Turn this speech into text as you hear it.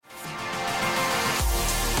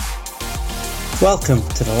Welcome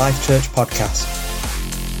to the Life Church podcast.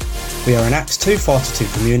 We are an Acts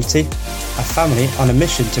 2:42 community, a family on a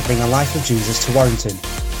mission to bring the life of Jesus to Warrington.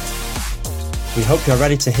 We hope you are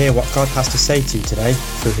ready to hear what God has to say to you today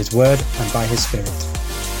through His Word and by His Spirit.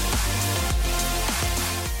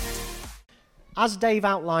 As Dave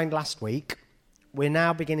outlined last week, we're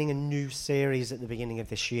now beginning a new series at the beginning of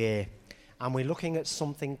this year, and we're looking at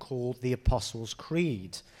something called the Apostles'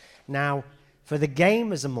 Creed. Now, for the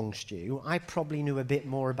gamers amongst you, I probably knew a bit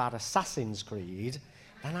more about Assassin's Creed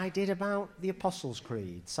than I did about the Apostles'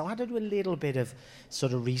 Creed. So I had to do a little bit of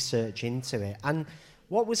sort of research into it. And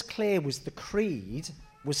what was clear was the creed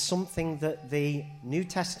was something that the New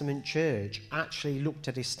Testament church actually looked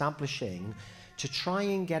at establishing to try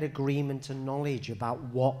and get agreement and knowledge about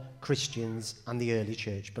what Christians and the early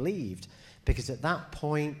church believed. Because at that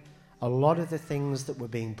point, a lot of the things that were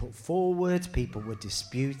being put forward, people were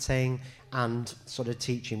disputing, and sort of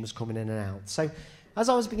teaching was coming in and out. So as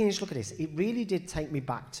I was beginning to look at this, it really did take me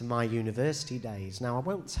back to my university days. Now, I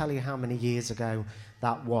won't tell you how many years ago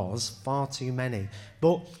that was, far too many.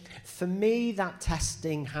 But for me, that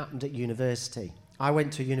testing happened at university. I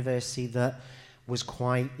went to a university that was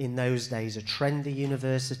quite, in those days, a trendy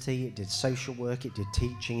university. It did social work, it did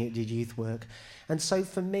teaching, it did youth work. And so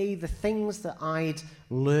for me, the things that I'd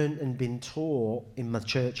learned and been taught in the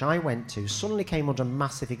church I went to suddenly came under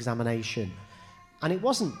massive examination. And it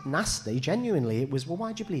wasn't nasty, genuinely. It was, well,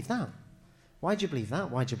 why do you believe that? Why do you believe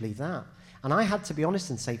that? Why do you believe that? And I had to be honest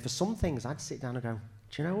and say, for some things, I'd sit down and go,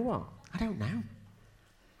 do you know what? I don't know.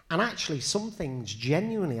 And actually, some things,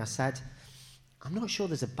 genuinely, I said, I'm not sure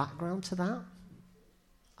there's a background to that.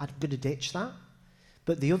 I'm going to ditch that.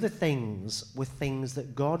 But the other things were things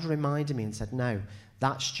that God reminded me and said, no,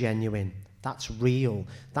 that's genuine. That's real.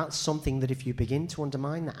 That's something that if you begin to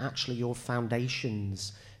undermine that, actually your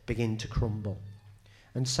foundations begin to crumble.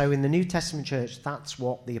 And so in the New Testament church, that's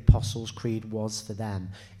what the Apostles' Creed was for them.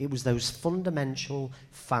 It was those fundamental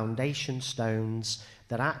foundation stones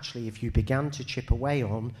that actually, if you began to chip away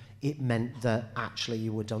on, it meant that actually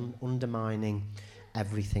you were undermining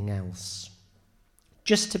everything else.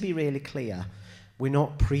 Just to be really clear, we're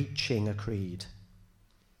not preaching a creed.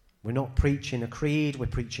 We're not preaching a creed, we're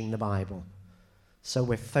preaching the Bible. So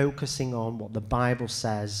we're focusing on what the Bible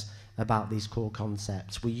says about these core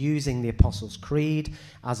concepts. We're using the Apostles' Creed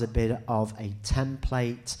as a bit of a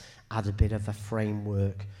template, as a bit of a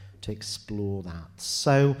framework to explore that.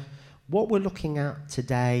 So what we're looking at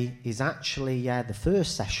today is actually the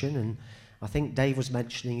first session, and I think Dave was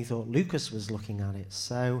mentioning he thought Lucas was looking at it.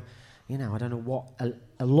 So, I don't know what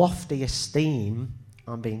a lofty esteem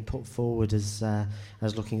I'm being put forward as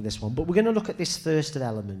looking at this one. But we're going to look at this first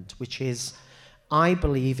element, which is, I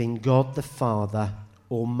believe in God the Father,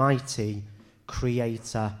 Almighty,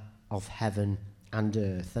 Creator of heaven and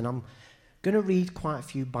earth. And I'm going to read quite a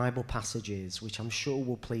few Bible passages, which I'm sure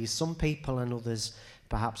will please some people and others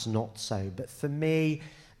perhaps not so. But for me,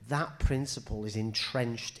 that principle is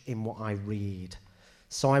entrenched in what I read.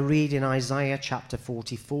 So I read in Isaiah chapter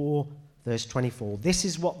 44, verse 24, "This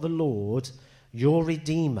is what the Lord, your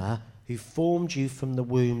Redeemer, who formed you from the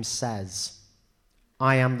womb says,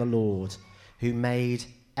 I am the Lord, who made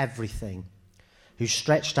everything, who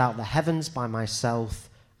stretched out the heavens by myself,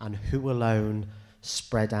 and who alone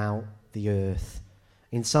spread out the earth."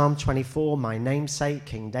 In Psalm 24, my namesake,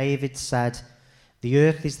 King David, said, "The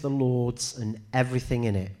earth is the Lord's and everything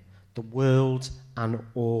in it, the world and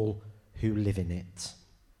all who live in it."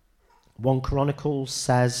 1 Chronicles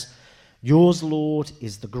says, "Yours, Lord,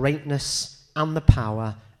 is the greatness and the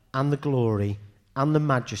power and the glory and the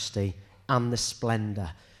majesty and the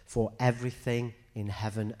splendor, for everything in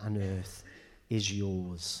heaven and earth is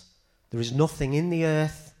yours." There is nothing in the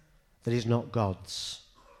earth that is not God's.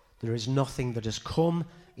 There is nothing that has come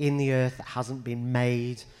in the earth that hasn't been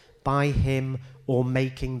made by him or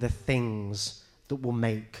making the things that will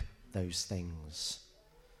make those things.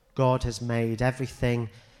 God has made everything.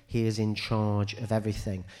 He is in charge of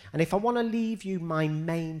everything. And if I want to leave you my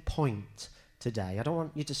main point today, I don't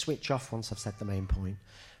want you to switch off once I've said the main point,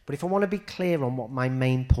 but if I want to be clear on what my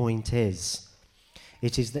main point is,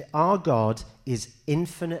 it is that our God is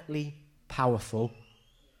infinitely powerful,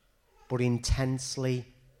 but intensely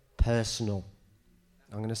personal.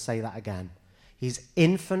 I'm going to say that again. He's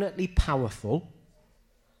infinitely powerful,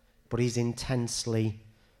 but he's intensely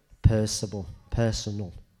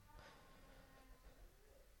personal.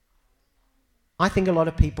 I think a lot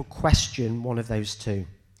of people question one of those two.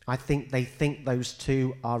 I think they think those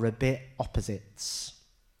two are a bit opposites.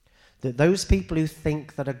 That those people who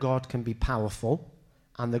think that a God can be powerful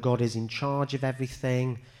and that God is in charge of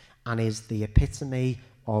everything and is the epitome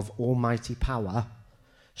of almighty power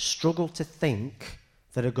struggle to think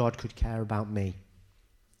that a God could care about me,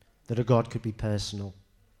 that a God could be personal.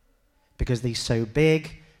 Because he's so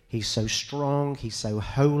big, he's so strong, he's so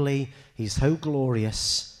holy, he's so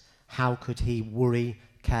glorious. How could he worry,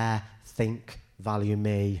 care, think, value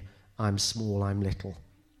me? I'm small, I'm little.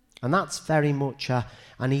 And that's very much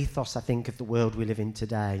an ethos, I think, of the world we live in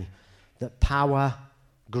today. That power,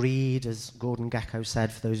 greed, as Gordon Gekko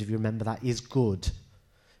said, for those of you who remember that, is good.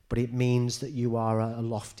 But it means that you are a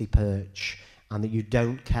lofty perch and that you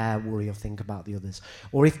don't care, worry, or think about the others.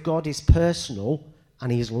 Or if God is personal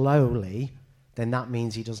and he's lowly, then that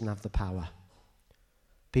means he doesn't have the power.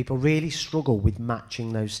 People really struggle with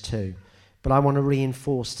matching those two. But I want to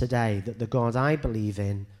reinforce today that the God I believe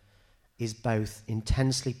in is both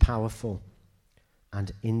intensely powerful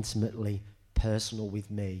and intimately personal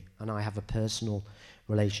with me. And I have a personal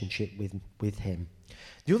relationship with him.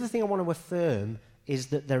 The other thing I want to affirm is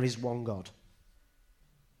that there is one God.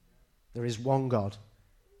 There is one God.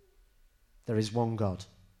 There is one God.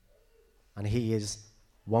 And he is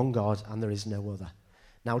one God and there is no other.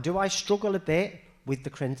 Now, do I struggle a bit with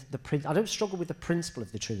I don't struggle with the principle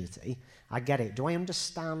of the Trinity. I get it. Do I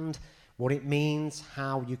understand what it means,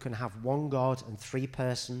 how you can have one God and three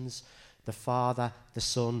persons, the Father, the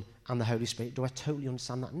Son, and the Holy Spirit? Do I totally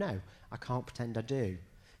understand that? No, I can't pretend I do.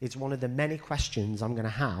 It's one of the many questions I'm going to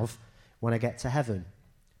have when I get to heaven.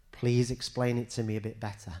 Please explain it to me a bit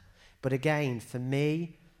better. But again, for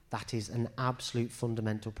me, that is an absolute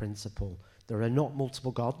fundamental principle. There are not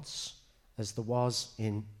multiple gods, as there was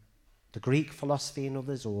in the Greek philosophy and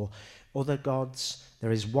others, or other gods.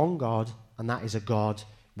 There is one God, and that is a God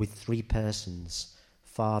with three persons,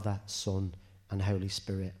 Father, Son, and Holy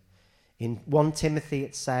Spirit. In 1 Timothy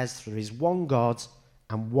it says, there is one God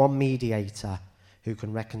and one mediator who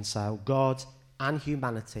can reconcile God and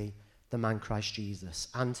humanity, the man Christ Jesus.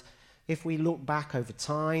 And if we look back over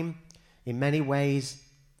time, in many ways,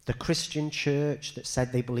 the Christian church that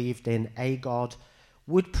said they believed in a God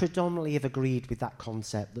would predominantly have agreed with that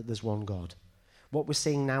concept that there's one God. What we're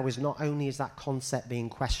seeing now is not only is that concept being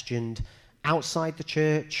questioned outside the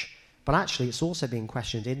church, but actually it's also being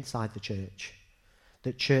questioned inside the church.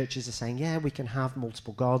 That churches are saying, yeah, we can have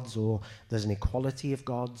multiple gods, or there's an equality of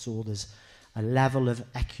gods, or there's a level of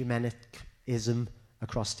ecumenicism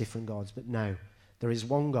across different gods. But no, there is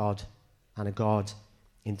one God and a God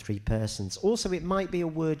in three persons. Also, it might be a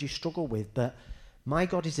word you struggle with, but my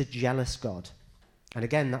God is a jealous God. And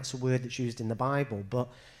again, that's a word that's used in the Bible, but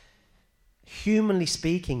humanly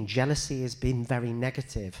speaking, jealousy has been very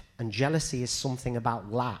negative, and jealousy is something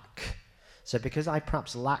about lack. So because I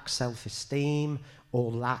perhaps lack self-esteem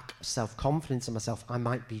or lack self-confidence in myself, I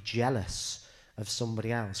might be jealous of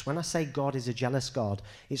somebody else. When I say God is a jealous God,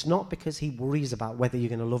 it's not because he worries about whether you're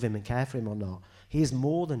going to love him and care for him or not. He is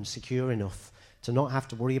more than secure enough to not have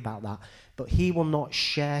to worry about that, but he will not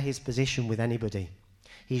share his position with anybody.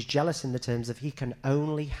 He's jealous in the terms of he can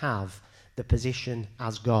only have the position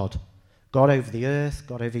as God. God over the earth,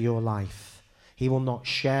 God over your life. He will not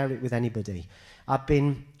share it with anybody.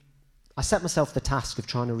 I set myself the task of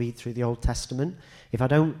trying to read through the Old Testament. If I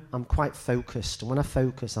don't, I'm quite focused. And when I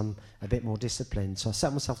focus, I'm a bit more disciplined. So I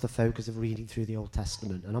set myself the focus of reading through the Old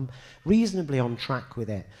Testament. And I'm reasonably on track with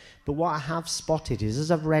it. But what I have spotted is,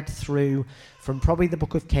 as I've read through from probably the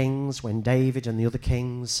book of Kings, when David and the other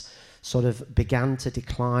kings sort of began to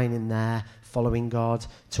decline in their following God,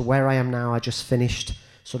 to where I am now, I just finished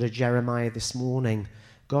sort of Jeremiah this morning.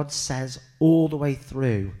 God says all the way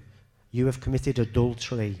through, you have committed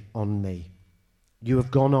adultery on me. You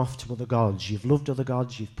have gone off to other gods. You've loved other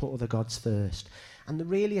gods. You've put other gods first. And the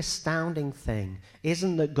really astounding thing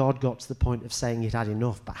isn't that God got to the point of saying he'd had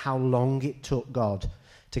enough, but how long it took God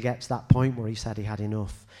to get to that point where he said he had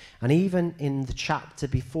enough. And even in the chapter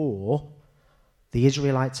before, the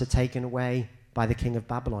Israelites are taken away by the king of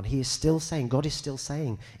Babylon. He is still saying, God is still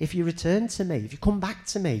saying, if you return to me, if you come back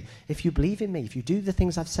to me, if you believe in me, if you do the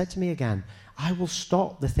things I've said to me again, I will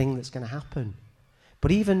stop the thing that's going to happen.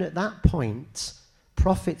 But even at that point,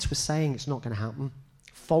 prophets were saying it's not going to happen.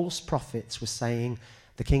 False prophets were saying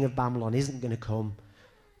the king of Babylon isn't going to come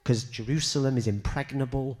because Jerusalem is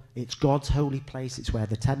impregnable. It's God's holy place. It's where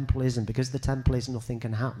the temple is. And because the temple is, nothing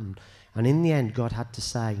can happen. And in the end, God had to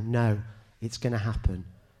say, no, it's going to happen.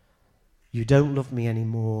 You don't love me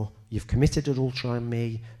anymore. You've committed adultery on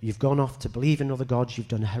me. You've gone off to believe in other gods. You've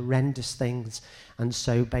done horrendous things. And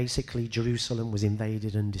so basically Jerusalem was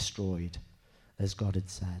invaded and destroyed, as God had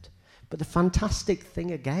said. But the fantastic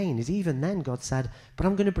thing again is even then God said, but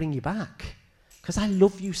I'm going to bring you back because I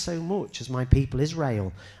love you so much as my people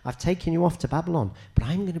Israel. I've taken you off to Babylon, but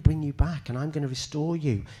I'm going to bring you back and I'm going to restore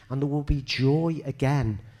you. And there will be joy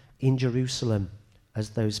again in Jerusalem.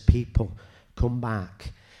 as those people come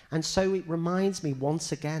back. And so it reminds me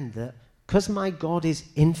once again that because my God is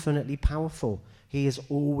infinitely powerful, he is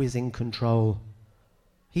always in control.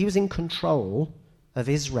 He was in control of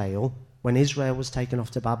Israel when Israel was taken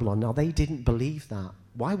off to Babylon. Now, they didn't believe that.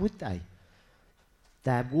 Why would they?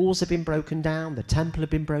 Their walls had been broken down, the temple had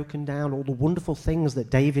been broken down, all the wonderful things that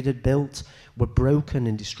David had built were broken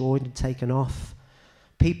and destroyed and taken off.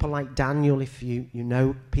 People like Daniel, if you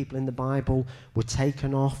know people in the Bible, were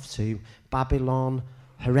taken off to Babylon.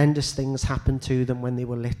 Horrendous things happened to them when they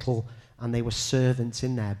were little, and they were servants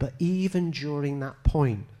in there. But even during that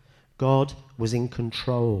point, God was in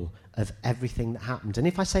control of everything that happened. And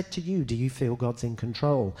if I said to you, do you feel God's in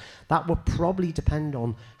control? That would probably depend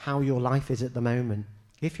on how your life is at the moment.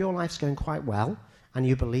 If your life's going quite well and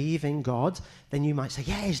you believe in God, then you might say,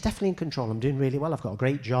 yeah, he's definitely in control. I'm doing really well. I've got a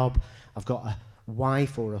great job. I've got a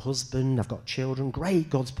wife or a husband. I've got children. Great,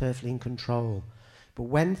 God's perfectly in control. But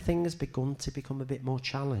when things begun to become a bit more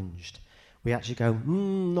challenged, we actually go,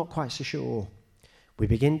 not quite so sure. We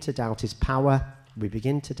begin to doubt his power. We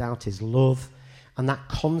begin to doubt his love. And that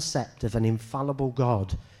concept of an infallible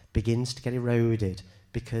God begins to get eroded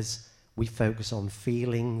because we focus on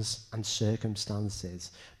feelings and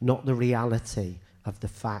circumstances, not the reality of the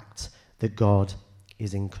fact that God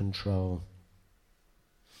is in control.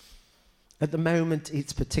 At the moment,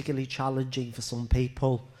 it's particularly challenging for some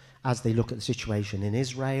people as they look at the situation in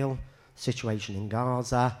Israel, situation in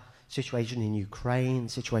Gaza, situation in Ukraine,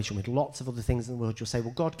 situation with lots of other things in the world. You'll say,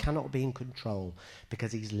 well, God cannot be in control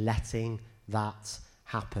because he's letting that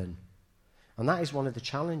happen. And that is one of the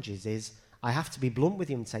challenges, is I have to be blunt with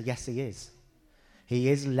you and say, yes, he is. He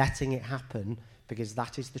is letting it happen because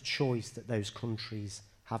that is the choice that those countries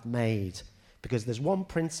have made. Because there's one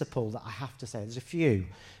principle that I have to say, there's a few,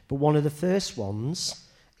 but one of the first ones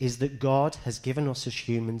is that God has given us as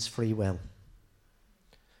humans free will.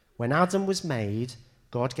 When Adam was made,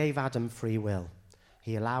 God gave Adam free will.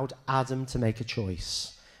 He allowed Adam to make a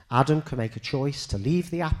choice. Adam could make a choice to leave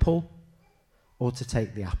the apple or to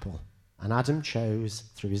take the apple. And Adam chose,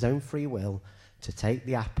 through his own free will, to take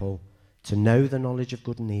the apple, to know the knowledge of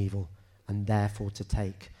good and evil, and therefore to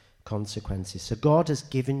take consequences. So God has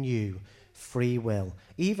given you free will.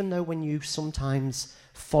 Even though when you sometimes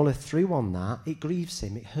follow through on that, it grieves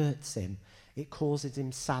him, it hurts him, it causes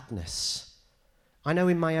him sadness. I know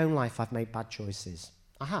in my own life I've made bad choices.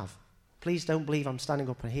 I have. Please don't believe I'm standing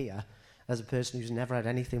up here as a person who's never had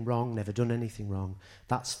anything wrong, never done anything wrong.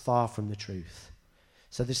 That's far from the truth.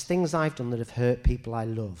 So there's things I've done that have hurt people I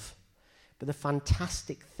love. But the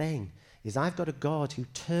fantastic thing is I've got a God who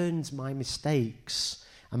turns my mistakes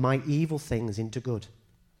and my evil things into good.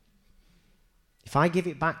 If I give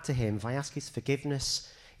it back to him, if I ask his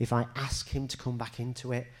forgiveness, if I ask him to come back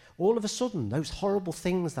into it, all of a sudden, those horrible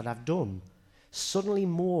things that I've done suddenly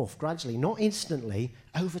morph gradually, not instantly,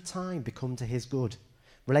 over time become to his good.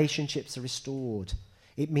 Relationships are restored.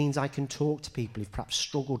 It means I can talk to people who've perhaps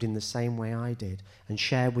struggled in the same way I did and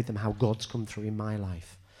share with them how God's come through in my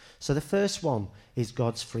life. So the first one is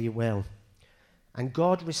God's free will. And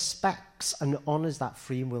God respects and honours that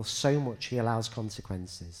free will so much he allows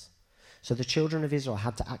consequences. So the children of Israel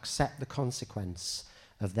had to accept the consequence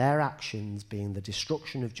of their actions being the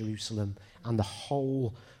destruction of Jerusalem and the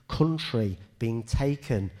whole country being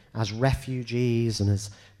taken as refugees and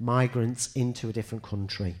as migrants into a different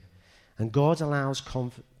country. And God allows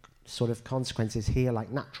sort of consequences here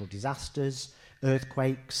like natural disasters,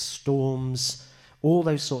 earthquakes, storms, all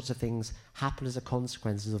those sorts of things happen as a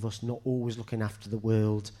consequence of us not always looking after the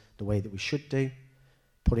world the way that we should do,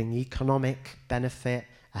 putting economic benefit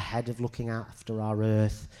ahead of looking after our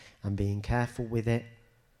earth and being careful with it.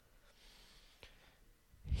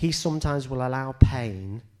 He sometimes will allow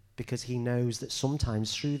pain because he knows that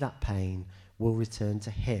sometimes through that pain we'll return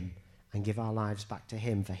to him and give our lives back to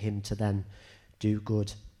him for him to then do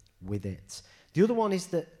good with it. The other one is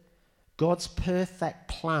that God's perfect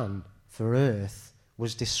plan for earth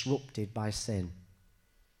was disrupted by sin.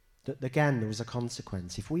 That again, there was a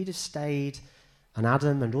consequence. If we'd have stayed, and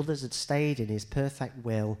Adam and others had stayed in his perfect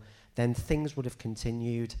will, then things would have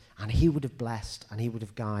continued, and he would have blessed, and he would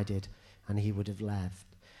have guided, and he would have left.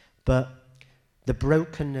 But the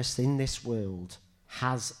brokenness in this world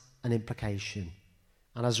has an implication.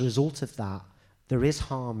 And as a result of that, there is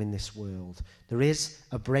harm in this world. There is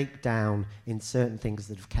a breakdown in certain things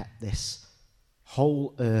that have kept this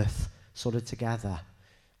whole earth sort of together.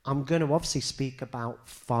 I'm going to obviously speak about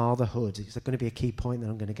fatherhood. It's going to be a key point that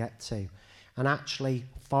I'm going to get to. And actually,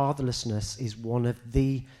 fatherlessness is one of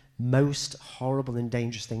the most horrible and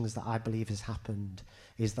dangerous things that I believe has happened,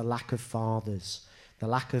 is the lack of fathers, the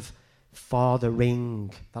lack of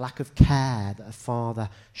fathering, the lack of care that a father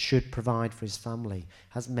should provide for his family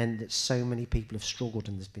has meant that so many people have struggled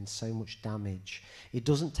and there's been so much damage. It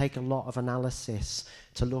doesn't take a lot of analysis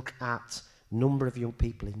to look at number of young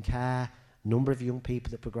people in care, number of young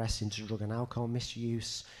people that progress into drug and alcohol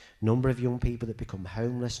misuse, number of young people that become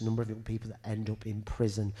homeless, number of young people that end up in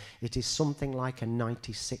prison. It is something like a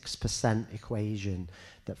 96% equation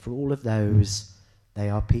that for all of those, they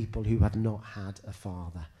are people who have not had a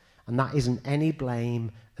father. And that isn't any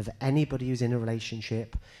blame of anybody who's in a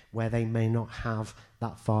relationship where they may not have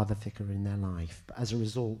that father figure in their life. But as a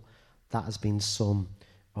result, that has been some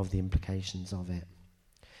of the implications of it.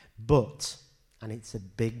 But, and it's a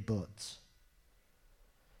big but,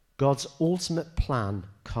 God's ultimate plan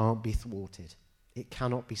can't be thwarted. It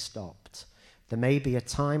cannot be stopped. There may be a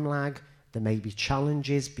time lag. There may be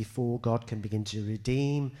challenges before God can begin to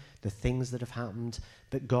redeem the things that have happened.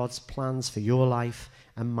 But God's plans for your life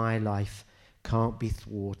and my life can't be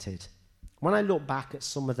thwarted. When I look back at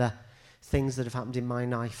some of the things that have happened in my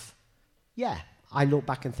life, yeah, I look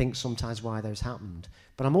back and think sometimes why those happened.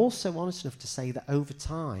 But I'm also honest enough to say that over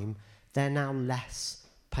time, they're now less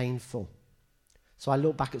painful. So I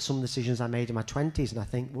look back at some of the decisions I made in my 20s and I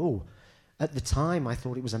think, whoa, at the time I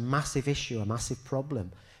thought it was a massive issue, a massive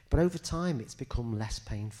problem. But over time it's become less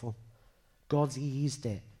painful. God's eased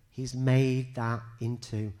it. He's made that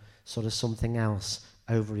into sort of something else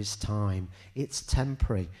over his time. It's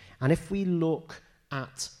temporary. And if we look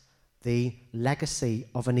at the legacy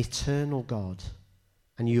of an eternal God,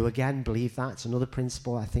 and you again believe that, it's another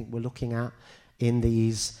principle I think we're looking at in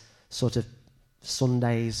these sort of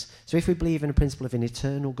Sundays. So if we believe in a principle of an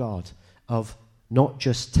eternal God, of not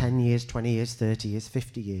just 10 years, 20 years, 30 years,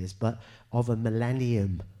 50 years, but of a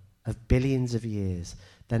millennium, of billions of years,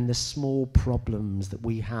 then the small problems that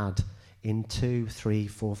we had in 2, 3,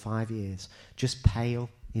 4, 5 years just pale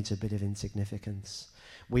into a bit of insignificance.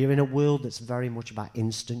 We are in a world that's very much about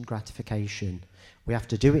instant gratification. We have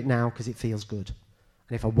to do it now because it feels good.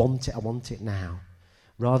 And if I want it now.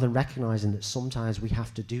 Rather than recognizing that sometimes we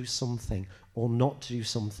have to do something or not to do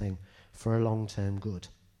something for a long-term good.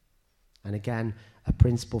 And again, a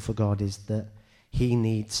principle for God is that he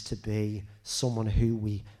needs to be someone who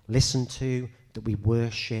we listen to, that we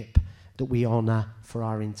worship, that we honor for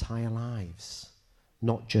our entire lives,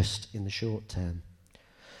 not just in the short term.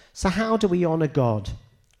 So how do we honor God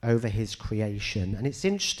over his creation? And it's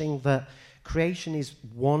interesting that creation is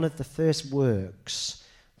one of the first works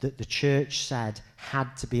that the church said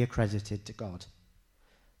had to be accredited to God.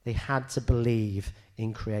 They had to believe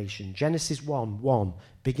in creation. Genesis 1:1,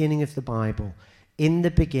 beginning of the Bible. In the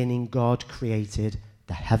beginning, God created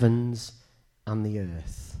the heavens and the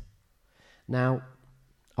earth. Now,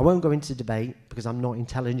 I won't go into debate because I'm not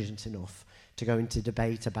intelligent enough to go into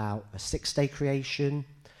debate about a 6-day creation,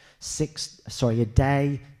 a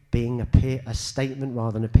day being a statement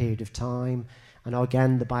rather than a period of time. And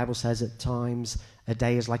again, the Bible says at times a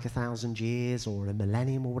day is like 1,000 years or a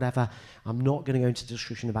millennium or whatever. I'm not going to go into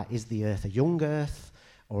discussion about is the earth a young earth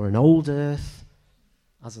or an old earth.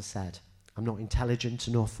 As I said, I'm not intelligent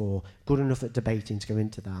enough or good enough at debating to go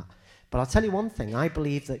into that. But I'll tell you one thing. I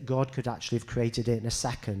believe that God could actually have created it in a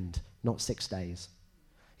second, not 6 days.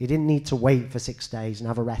 He didn't need to wait for 6 days and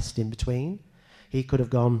have a rest in between. He could have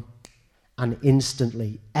gone and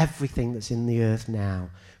instantly everything that's in the earth now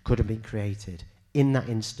could have been created in that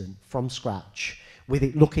instant, from scratch, with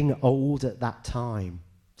it looking old at that time.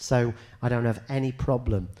 So I don't have any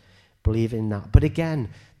problem believing that. But again,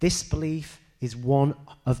 this belief is one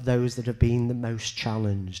of those that have been the most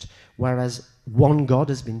challenged. Whereas one God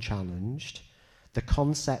has been challenged, the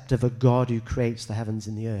concept of a God who creates the heavens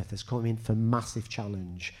and the earth has come in for massive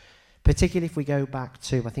challenge. Particularly if we go back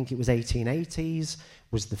to, I think it was 1880s,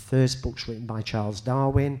 was the first books written by Charles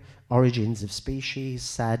Darwin, Origins of Species,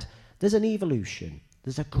 said there's an evolution,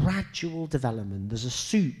 there's a gradual development, there's a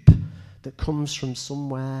soup that comes from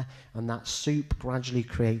somewhere, and that soup gradually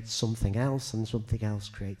creates something else, and something else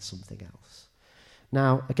creates something else.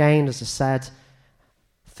 Now, again, as I said,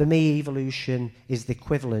 for me, evolution is the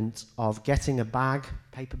equivalent of getting a bag,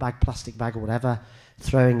 paper bag, plastic bag, or whatever,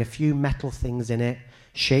 throwing a few metal things in it,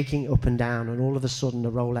 shaking it up and down, and all of a sudden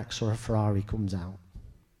a Rolex or a Ferrari comes out.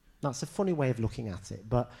 That's a funny way of looking at it,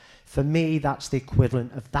 but for me, that's the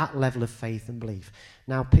equivalent of that level of faith and belief.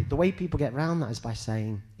 Now, the way people get around that is by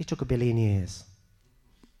saying, it took 1 billion years.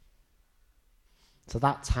 So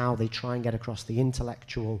that's how they try and get across the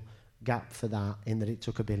intellectual gap for that, in that it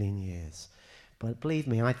took 1 billion years. But believe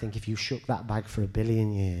me, I think if you shook that bag for 1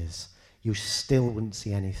 billion years, you still wouldn't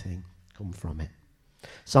see anything come from it.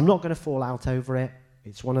 So I'm not going to fall out over it.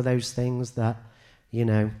 It's one of those things that,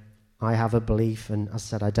 I have a belief, and as I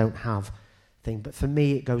said, I don't have thing. But for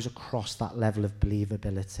me, it goes across that level of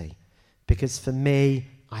believability. Because for me,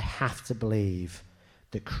 I have to believe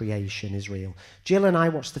that creation is real. Jill and I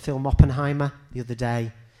watched the film Oppenheimer the other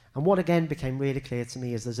day, and what again became really clear to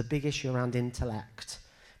me is there's a big issue around intellect.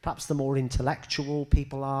 Perhaps the more intellectual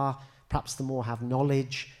people are, perhaps the more have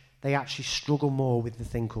knowledge, they actually struggle more with the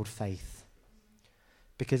thing called faith.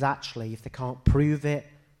 Because actually, if they can't prove it,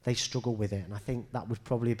 they struggle with it. And I think that would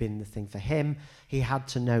probably have been the thing for him. He had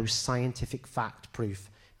to know scientific fact, proof,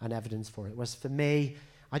 and evidence for it. Whereas for me,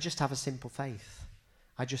 I just have a simple faith.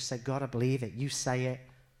 I just say, God, I believe it. You say it,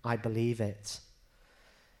 I believe it.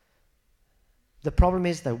 The problem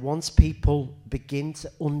is, though, once people begin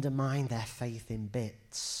to undermine their faith in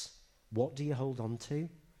bits, what do you hold on to?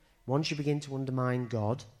 Once you begin to undermine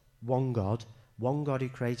God who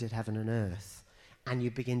created heaven and earth, and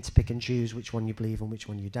you begin to pick and choose which one you believe and which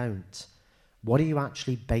one you don't, what are you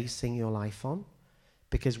actually basing your life on?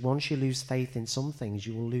 Because once you lose faith in some things,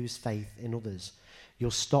 you will lose faith in others.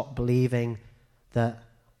 You'll stop believing that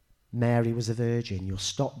Mary was a virgin. You'll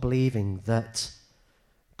stop believing that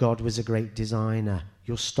God was a great designer.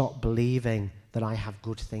 You'll stop believing that I have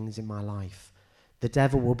good things in my life. The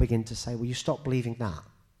devil will begin to say, well, you stop believing that.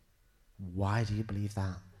 Why do you believe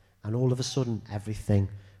that? And all of a sudden, everything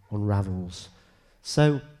unravels.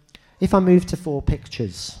 So, if I move to 4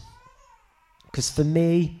 pictures, because for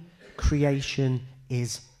me, creation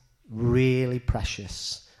is really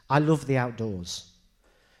precious. I love the outdoors.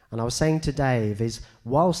 And I was saying to Dave is,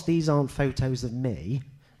 whilst these aren't photos of me,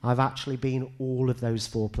 I've actually been all of those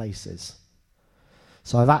 4 places.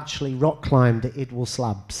 So I've actually rock climbed at Idwal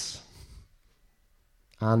Slabs.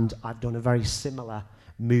 And I've done a very similar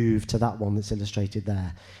move to that one that's illustrated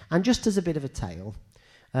there. And just as a bit of a tale,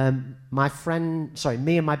 me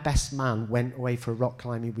and my best man went away for a rock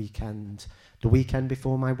climbing weekend the weekend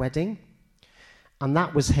before my wedding. And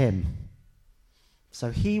that was him. So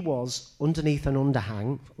he was underneath an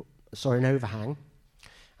overhang,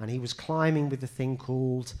 and he was climbing with a thing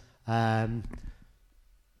called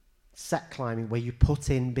set climbing, where you put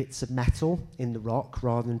in bits of metal in the rock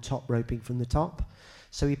rather than top roping from the top.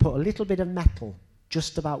 So he put a little bit of metal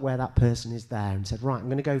just about where that person is there and said, right, I'm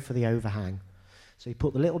going to go for the overhang. So he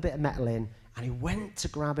put the little bit of metal in, and he went to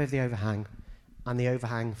grab over the overhang, and the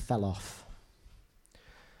overhang fell off.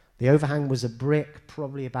 The overhang was a brick,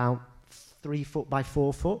 probably about 3 foot by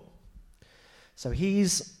 4 foot. So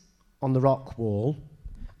he's on the rock wall,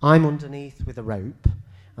 I'm underneath with a rope,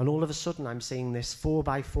 and all of a sudden I'm seeing this 4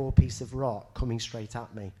 by 4 piece of rock coming straight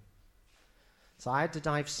at me. So I had to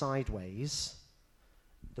dive sideways.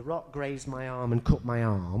 The rock grazed my arm and cut my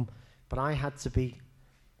arm, but I had to be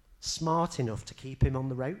smart enough to keep him on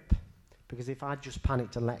the rope, because if I'd just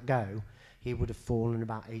panicked and let go, he would have fallen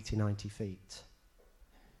about 80, 90 feet.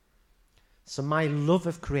 So my love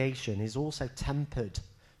of creation is also tempered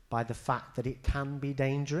by the fact that it can be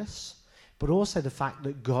dangerous, but also the fact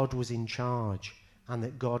that God was in charge and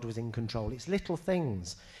that God was in control. It's little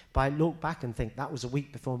things, but I look back and think that was a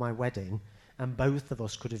week before my wedding, and both of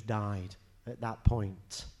us could have died at that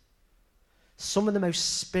point. Some of the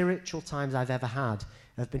most spiritual times I've ever had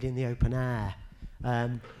have been in the open air.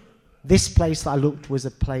 This place that I looked was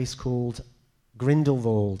a place called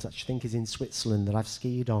Grindelwald, which I think is in Switzerland, that I've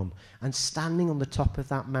skied on. And standing on the top of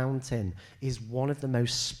that mountain is one of the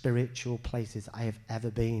most spiritual places I have ever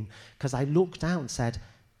been. Because I looked out and said,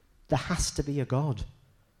 there has to be a God.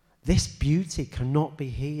 This beauty cannot be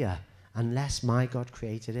here unless my God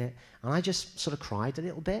created it. And I just sort of cried a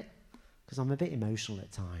little bit, because I'm a bit emotional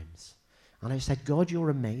at times. And I said, God, you're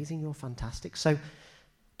amazing, you're fantastic. So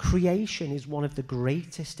creation is one of the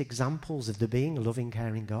greatest examples of there being a loving,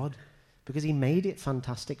 caring God, because he made it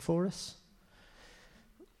fantastic for us.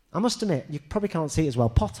 I must admit, you probably can't see it as well.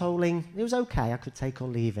 Potholing, it was okay, I could take or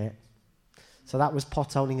leave it. So that was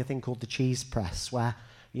potholing a thing called the cheese press, where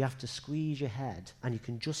you have to squeeze your head and you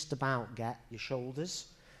can just about get your shoulders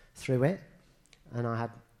through it. And I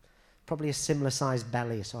had probably a similar sized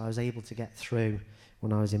belly, so I was able to get through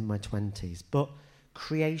when I was in my 20s. But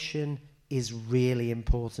creation is really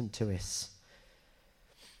important to us.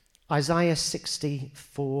 Isaiah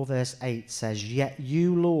 64 verse 8 says, "Yet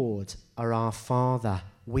you, Lord, are our Father.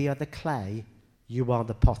 We are the clay, you are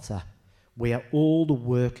the potter. We are all the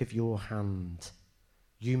work of your hand.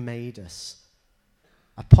 You made us."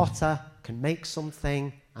 A potter can make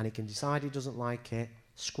something and he can decide he doesn't like it,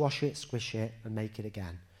 squash it, squish it, and make it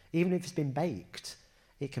again. Even if it's been baked,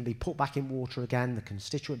 it can be put back in water again, the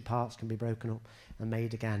constituent parts can be broken up and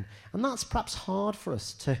made again. And that's perhaps hard for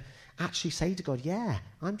us to actually say to God, yeah,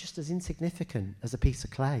 I'm just as insignificant as a piece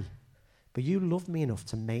of clay, but you love me enough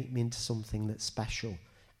to make me into something that's special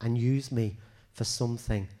and use me for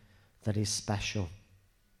something that is special.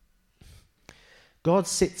 God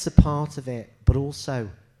sits apart of it, but also,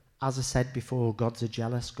 as I said before, God's a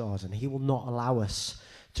jealous God, and he will not allow us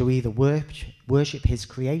to either worship his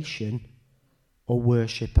creation or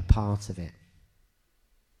worship a part of it.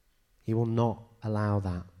 He will not allow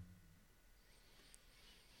that.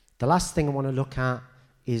 The last thing I want to look at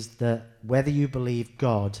is that whether you believe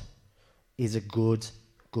God is a good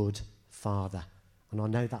Father. And I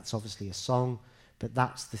know that's obviously a song, but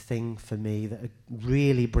that's the thing for me that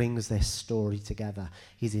really brings this story together.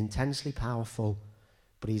 He's intensely powerful,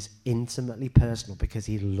 but he's intimately personal because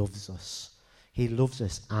he loves us. He loves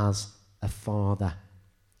us as a father.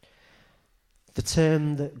 The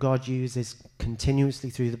term that God uses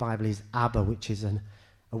continuously through the Bible is Abba, which is a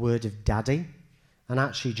word of daddy. And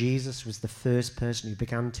actually, Jesus was the first person who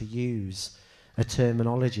began to use a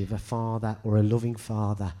terminology of a father or a loving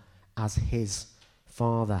father as his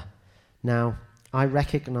father. Now, I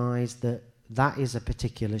recognize that that is a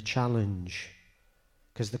particular challenge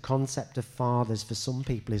because the concept of fathers for some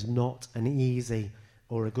people is not an easy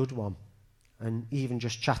or a good one. And even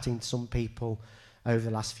just chatting to some people over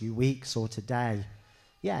the last few weeks or today,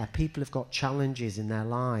 people have got challenges in their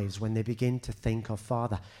lives when they begin to think of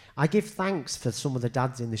father. I give thanks for some of the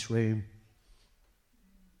dads in this room.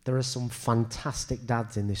 There are some fantastic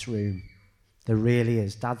dads in this room. There really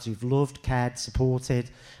is. Dads who've loved, cared,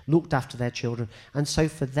 supported, looked after their children. And so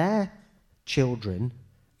for their children,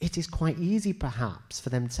 it is quite easy perhaps for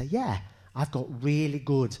them to say, I've got really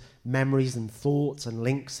good memories and thoughts and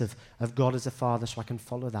links of God as a father, so I can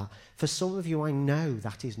follow that. For some of you, I know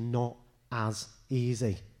that is not as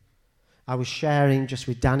easy. I was sharing just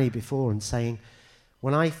with Danny before and saying,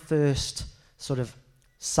 when I first sort of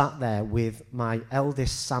sat there with my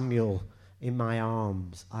eldest Samuel in my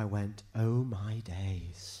arms, I went, oh my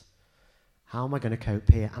days, how am I going to cope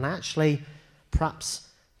here? And I actually perhaps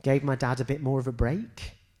gave my dad a bit more of a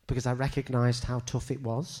break because I recognised how tough it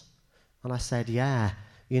was. And I said,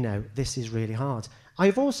 this is really hard.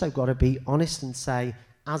 I've also got to be honest and say,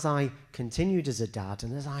 as I continued as a dad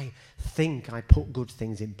and as I think I put good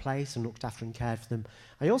things in place and looked after and cared for them,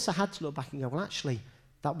 I also had to look back and go, well, actually,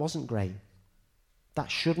 that wasn't great.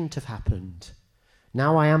 That shouldn't have happened.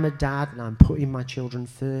 Now I am a dad and I'm putting my children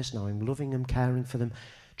first. Now I'm loving them, caring for them,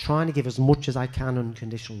 trying to give as much as I can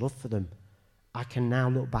unconditional love for them. I can now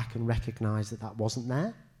look back and recognise that wasn't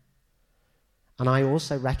there. And I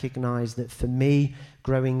also recognise that for me,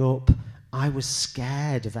 growing up, I was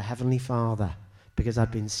scared of a heavenly father because I'd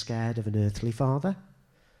been scared of an earthly father.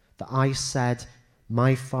 That I said,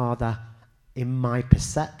 my father, in my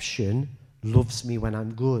perception, loves me when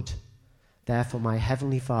I'm good. Therefore, my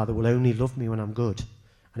heavenly father will only love me when I'm good.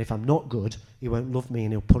 And if I'm not good, he won't love me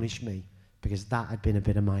and he'll punish me, because that had been a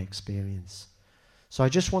bit of my experience. So I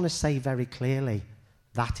just want to say very clearly,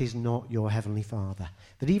 that is not your heavenly father.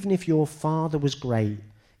 That even if your father was great,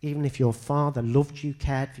 even if your father loved you,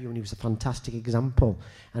 cared for you, and he was a fantastic example,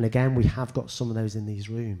 and again, we have got some of those in this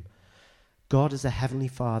room, God as a heavenly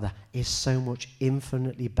father is so much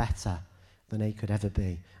infinitely better than he could ever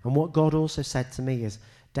be. And what God also said to me is,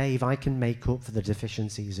 Dave, I can make up for the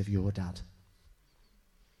deficiencies of your dad.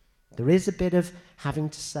 There is a bit of having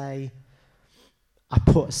to say, I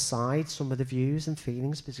put aside some of the views and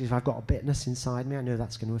feelings because if I've got a bitterness inside me, I know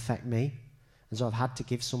that's going to affect me. And so I've had to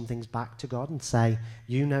give some things back to God and say,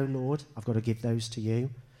 you know, Lord, I've got to give those to you.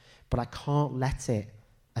 But I can't let it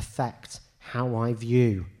affect how I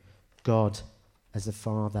view God as a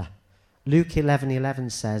father. Luke 11:11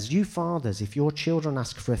 says, you fathers, if your children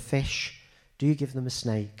ask for a fish, do you give them a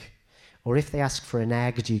snake? Or if they ask for an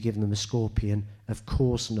egg, do you give them a scorpion? Of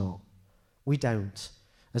course not. We don't.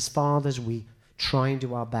 As fathers, we try and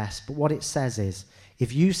do our best. But what it says is,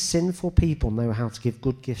 if you sinful people know how to give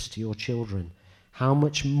good gifts to your children, how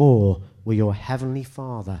much more will your heavenly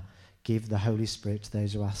Father give the Holy Spirit to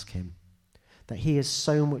those who ask him? That he is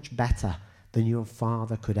so much better than your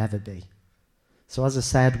father could ever be. So as I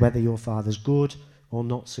said, whether your father's good or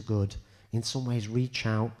not so good, in some ways reach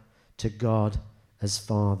out to God as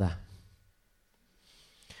Father.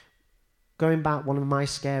 Going back, one of my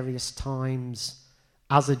scariest times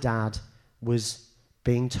as a dad was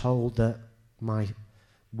being told that my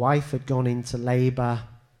wife had gone into labour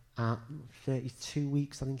at 32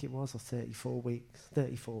 weeks, I think it was, or 34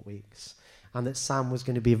 weeks, and that Sam was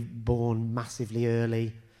going to be born massively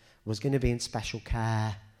early, was going to be in special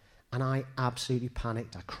care, and I absolutely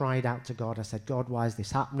panicked. I cried out to God. I said, God, why is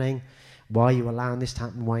this happening? Why are you allowing this to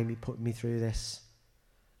happen? Why are you putting me through this?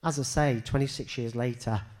 As I say, 26 years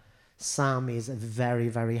later, Sam is a very,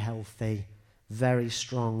 very healthy, very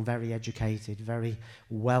strong, very educated, very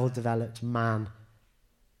well-developed man.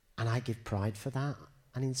 And I give pride for that.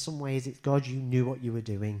 And in some ways, it's God, you knew what you were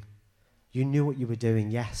doing. You knew what you were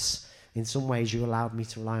doing, yes. In some ways, you allowed me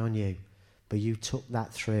to rely on you. But you took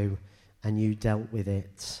that through and you dealt with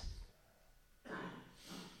it.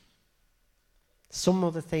 Some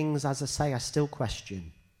other things, as I say, I still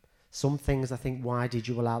question. Some things I think, why did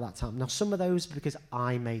you allow that to happen? Now, some of those because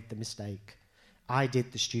I made the mistake. I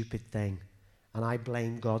did the stupid thing. And I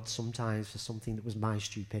blame God sometimes for something that was my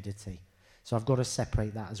stupidity. So I've got to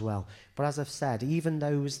separate that as well. But as I've said, even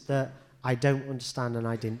those that I don't understand and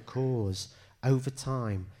I didn't cause, over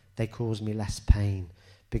time, they cause me less pain.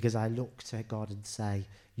 Because I look to God and say,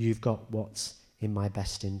 you've got what's in my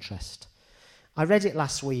best interest. I read it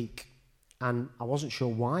last week, and I wasn't sure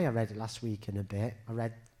why I read it last week in a bit. I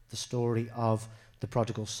read the story of the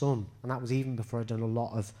prodigal son, and that was even before I'd done a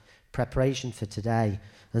lot of preparation for today.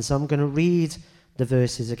 And so I'm going to read the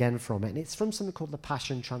verses again from it. And it's from something called the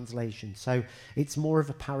Passion Translation. So it's more of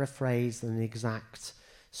a paraphrase than an exact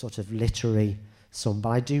sort of literary sum, but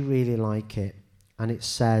I do really like it. And it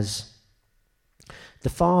says, the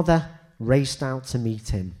father raced out to meet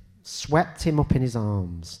him, swept him up in his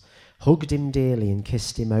arms, hugged him dearly and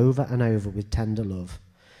kissed him over and over with tender love.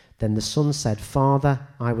 Then the son said, Father,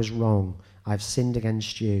 I was wrong. I've sinned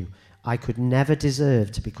against you. I could never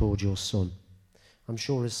deserve to be called your son. I'm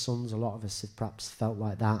sure as sons, a lot of us have perhaps felt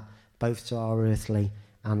like that, both to our earthly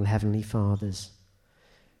and heavenly fathers.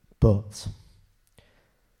 But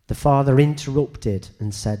the father interrupted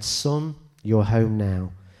and said, Son, you're home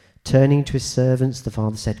now. Turning to his servants, the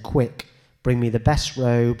father said, Quick, bring me the best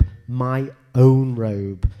robe, my own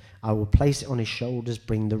robe. I will place it on his shoulders,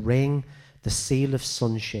 bring the ring, the seal of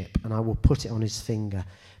sonship, and I will put it on his finger.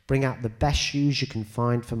 Bring out the best shoes you can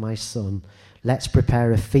find for my son. Let's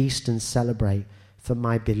prepare a feast and celebrate. For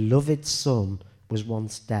my beloved son was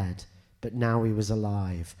once dead, but now he was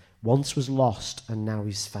alive. Once was lost, and now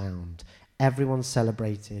he's found. Everyone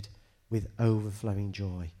celebrated with overflowing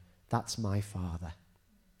joy. That's my Father.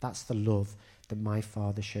 That's the love that my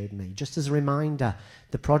Father showed me. Just as a reminder,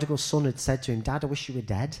 the prodigal son had said to him, Dad, I wish you were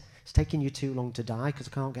dead. It's taking you too long to die because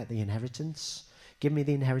I can't get the inheritance. Give me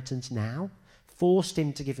the inheritance now. Forced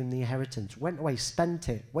him to give him the inheritance. Went away, spent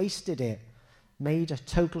it, wasted it. Made a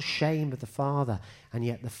total shame of the father, and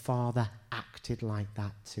yet the father acted like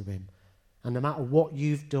that to him. And no matter what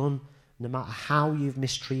you've done, no matter how you've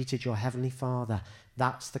mistreated your heavenly Father,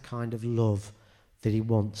 that's the kind of love that he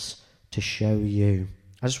wants to show you.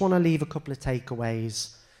 I just want to leave a couple of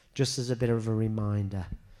takeaways just as a bit of a reminder.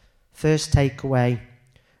 First takeaway,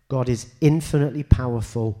 God is infinitely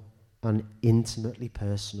powerful and intimately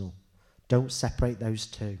personal. Don't separate those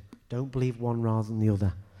two. Don't believe one rather than the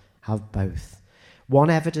other. Have both. One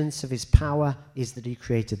evidence of his power is that he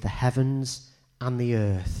created the heavens and the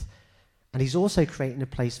earth. And he's also creating a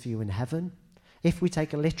place for you in heaven. If we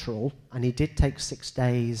take a literal, and he did take 6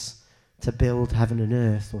 days to build heaven and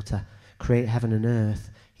earth, or to create heaven and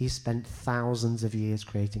earth, he spent thousands of years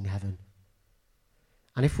creating heaven.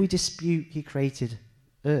 And if we dispute he created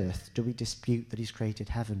earth, do we dispute that he's created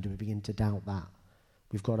heaven? Do we begin to doubt that?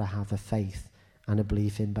 We've got to have a faith and a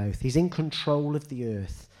belief in both. He's in control of the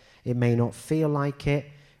earth. It may not feel like it,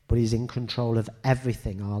 but he's in control of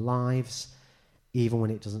everything, our lives, even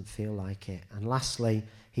when it doesn't feel like it. And lastly,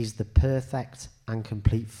 he's the perfect and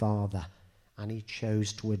complete Father, and he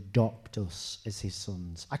chose to adopt us as his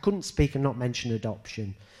sons. I couldn't speak and not mention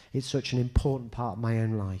adoption. It's such an important part of my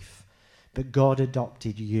own life. But God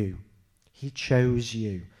adopted you. He chose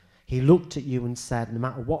you. He looked at you and said, no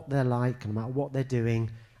matter what they're like, no matter what they're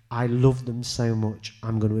doing, I love them so much,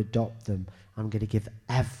 I'm going to adopt them. I'm going to give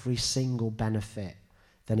every single benefit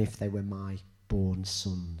than if they were my born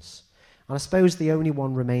sons. And I suppose the only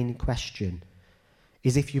one remaining question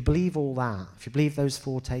is, if you believe all that, if you believe those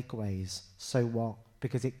 4 takeaways, so what?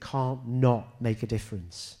 Because it can't not make a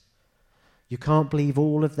difference. You can't believe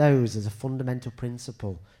all of those as a fundamental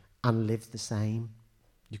principle and live the same.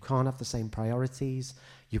 You can't have the same priorities.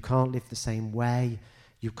 You can't live the same way.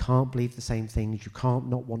 You can't believe the same things. You can't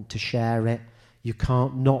not want to share it. You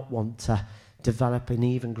can't not want to develop an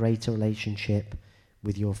even greater relationship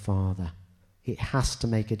with your Father. It has to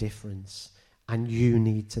make a difference, and you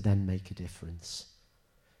need to then make a difference.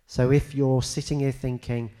 So if you're sitting here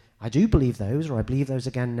thinking, I do believe those, or I believe those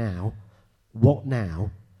again now, what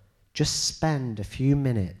now? Just spend a few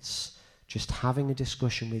minutes just having a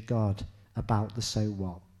discussion with God about the so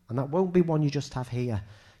what. And that won't be one you just have here.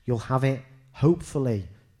 You'll have it, hopefully,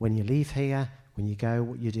 when you leave here, when you go,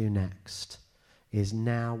 what you do next is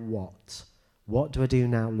now what? What do I do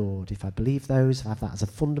now, Lord? If I believe those, if I have that as a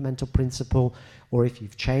fundamental principle, or if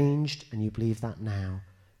you've changed and you believe that now,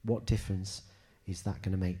 what difference is that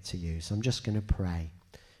going to make to you? So I'm just going to pray,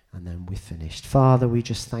 and then we're finished. Father, we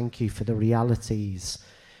just thank you for the realities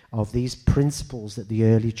of these principles that the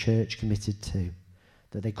early church committed to,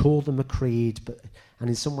 that they call them a creed, and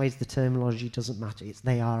in some ways the terminology doesn't matter.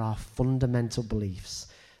 They are our fundamental beliefs.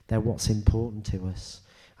 They're what's important to us.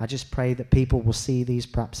 I just pray that people will see these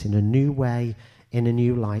perhaps in a new way, in a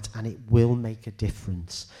new light, and it will make a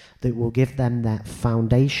difference. That will give them that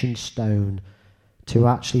foundation stone to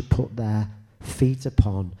actually put their feet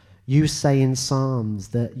upon. You say in Psalms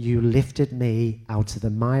that you lifted me out of the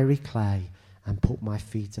miry clay and put my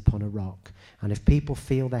feet upon a rock. And if people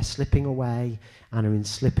feel they're slipping away and are in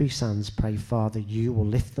slippery sands, pray, Father, you will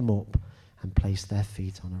lift them up and place their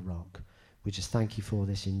feet on a rock. We just thank you for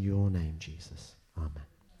this in your name, Jesus. Amen.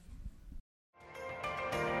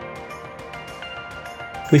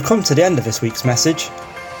 We've come to the end of this week's message.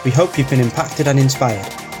 We hope you've been impacted and inspired.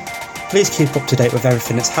 Please keep up to date with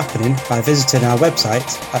everything that's happening by visiting our website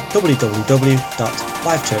at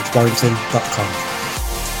www.lifechurchwarrington.com.